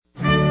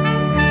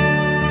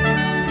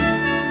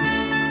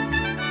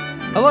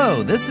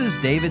Hello, this is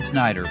David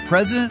Snyder,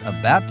 President of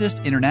Baptist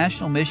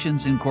International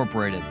Missions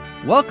Incorporated,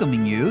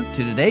 welcoming you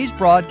to today's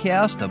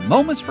broadcast of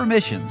Moments for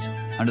Missions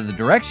under the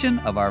direction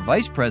of our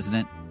Vice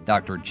President,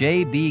 Dr.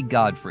 J.B.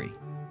 Godfrey.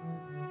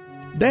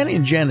 Danny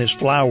and Janice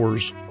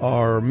Flowers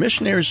are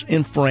missionaries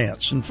in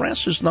France, and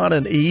France is not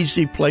an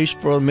easy place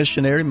for a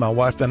missionary. My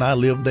wife and I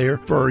lived there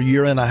for a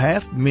year and a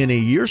half many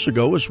years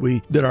ago as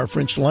we did our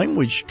French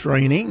language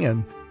training,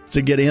 and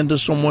to get into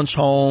someone's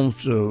home,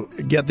 to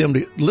get them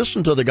to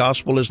listen to the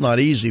gospel is not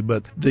easy,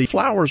 but the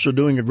Flowers are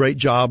doing a great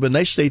job, and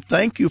they say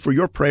thank you for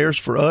your prayers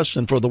for us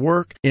and for the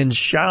work in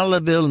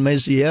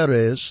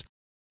Charleville-Mézières.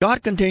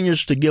 God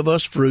continues to give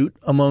us fruit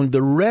among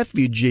the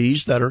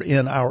refugees that are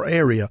in our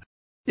area.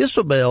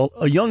 Isabel,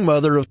 a young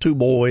mother of 2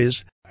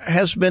 boys,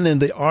 has been in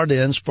the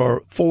Ardennes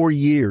for 4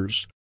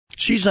 years.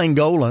 She's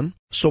Angolan,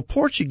 so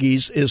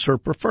Portuguese is her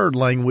preferred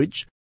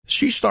language.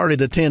 She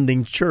started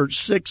attending church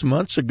 6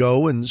 months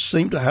ago and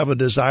seemed to have a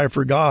desire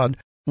for God.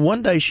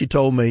 One day she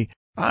told me,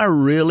 I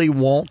really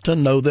want to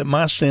know that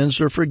my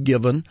sins are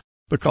forgiven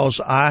because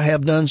I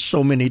have done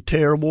so many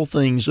terrible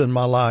things in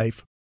my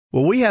life.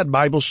 Well, we had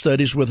Bible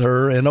studies with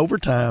her, and over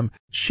time,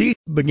 she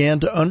began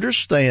to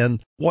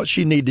understand what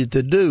she needed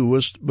to do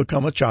was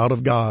become a child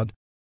of God.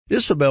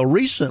 Isabel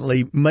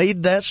recently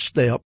made that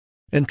step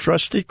and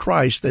trusted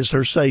Christ as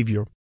her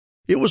Savior.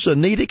 It was a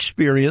neat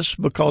experience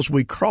because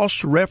we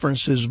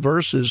cross-references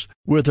verses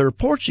with her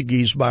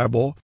Portuguese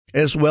Bible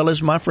as well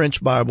as my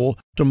French Bible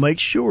to make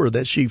sure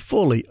that she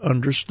fully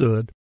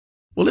understood.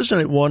 Well, isn't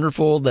it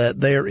wonderful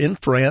that there in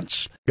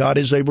France, God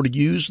is able to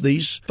use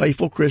these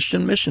faithful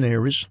Christian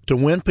missionaries to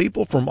win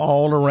people from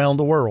all around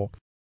the world?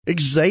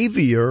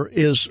 Xavier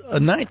is a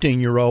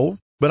 19-year-old,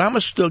 but I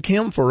mistook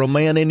him for a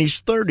man in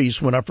his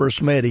 30s when I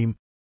first met him.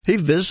 He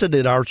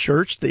visited our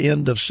church the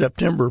end of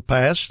September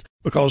past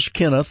because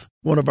Kenneth,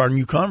 one of our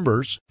new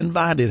converts,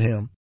 invited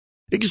him.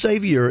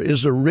 Xavier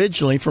is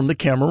originally from the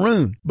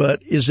Cameroon,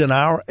 but is in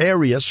our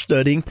area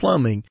studying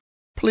plumbing.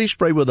 Please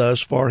pray with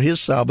us for his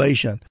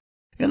salvation.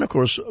 And, of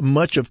course,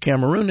 much of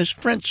Cameroon is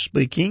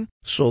French-speaking,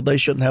 so they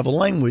shouldn't have a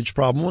language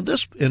problem with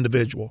this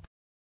individual.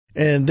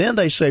 And then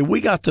they say,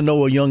 we got to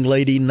know a young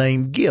lady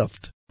named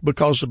Gift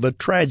because of a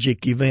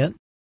tragic event.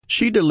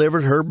 She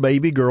delivered her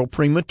baby girl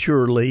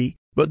prematurely,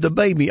 but the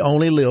baby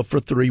only lived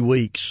for 3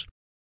 weeks.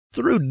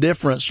 Through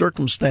different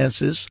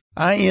circumstances,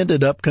 I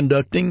ended up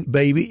conducting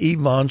baby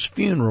Yvonne's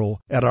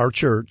funeral at our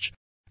church.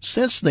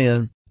 Since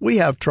then, we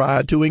have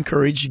tried to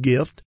encourage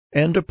Gift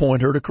and to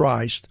point her to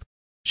Christ.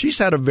 She's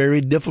had a very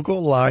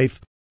difficult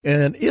life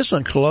and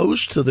isn't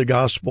close to the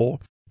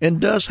gospel and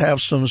does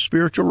have some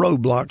spiritual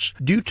roadblocks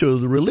due to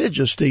the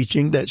religious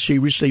teaching that she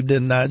received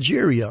in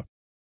Nigeria.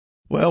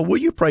 Well, will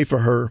you pray for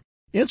her?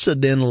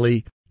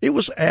 Incidentally, it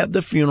was at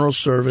the funeral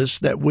service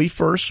that we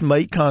first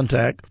made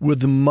contact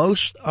with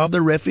most of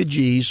the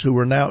refugees who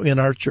are now in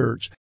our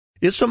church.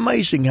 It's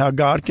amazing how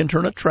God can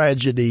turn a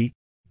tragedy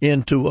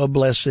into a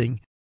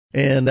blessing,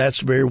 and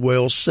that's very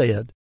well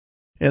said.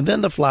 And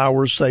then the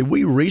Flowers say,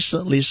 we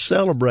recently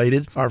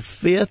celebrated our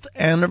 5th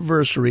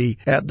anniversary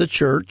at the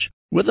church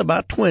with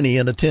about 20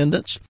 in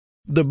attendance.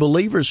 The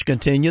believers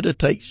continue to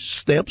take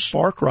steps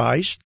for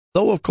Christ,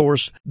 though, of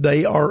course,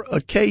 they are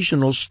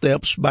occasional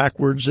steps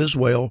backwards as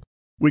well.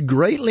 We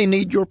greatly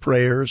need your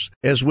prayers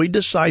as we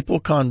disciple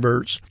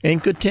converts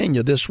and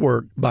continue this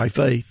work by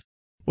faith.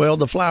 Well,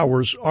 the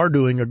Flowers are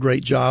doing a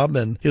great job,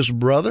 and his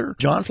brother,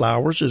 John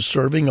Flowers, is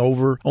serving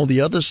over on the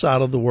other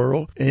side of the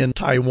world in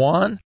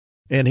Taiwan,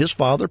 and his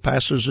father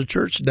pastors a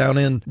church down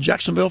in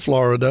Jacksonville,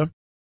 Florida.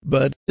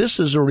 But this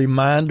is a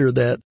reminder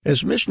that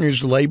as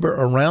missionaries labor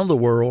around the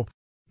world,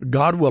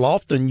 God will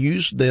often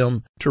use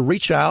them to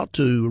reach out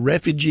to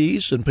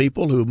refugees and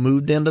people who have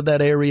moved into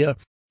that area.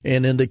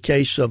 And in the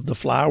case of the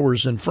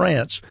Flowers in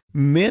France,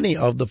 many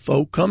of the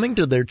folk coming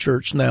to their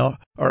church now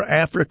are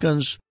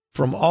Africans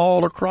from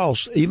all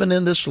across, even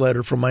in this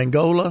letter, from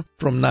Angola,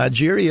 from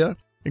Nigeria,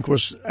 of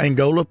course,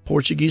 Angola,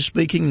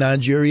 Portuguese-speaking,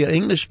 Nigeria,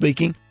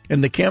 English-speaking,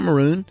 and the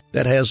Cameroon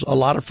that has a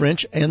lot of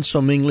French and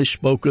some English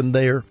spoken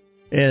there.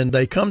 And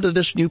they come to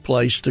this new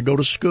place to go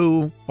to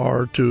school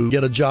or to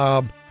get a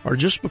job or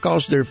just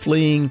because they're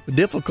fleeing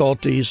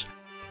difficulties.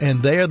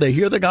 And there they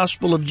hear the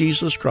gospel of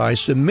Jesus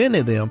Christ, and many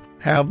of them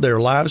have their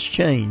lives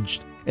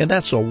changed. And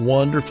that's a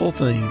wonderful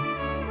thing.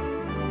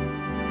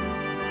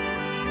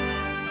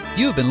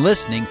 You've been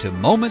listening to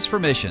Moments for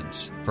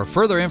Missions. For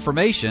further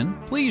information,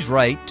 please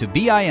write to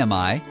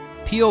BIMI,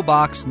 P.O.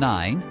 Box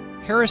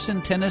 9,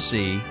 Harrison,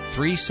 Tennessee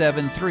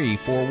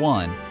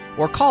 37341,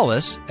 or call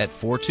us at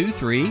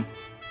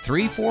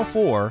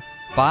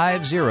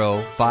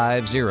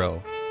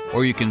 423-344-5050.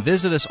 Or you can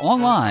visit us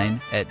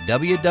online at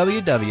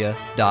www.bimi.org.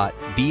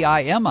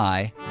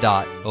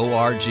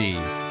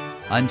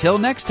 Until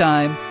next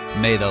time,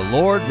 may the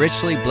Lord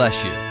richly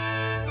bless you.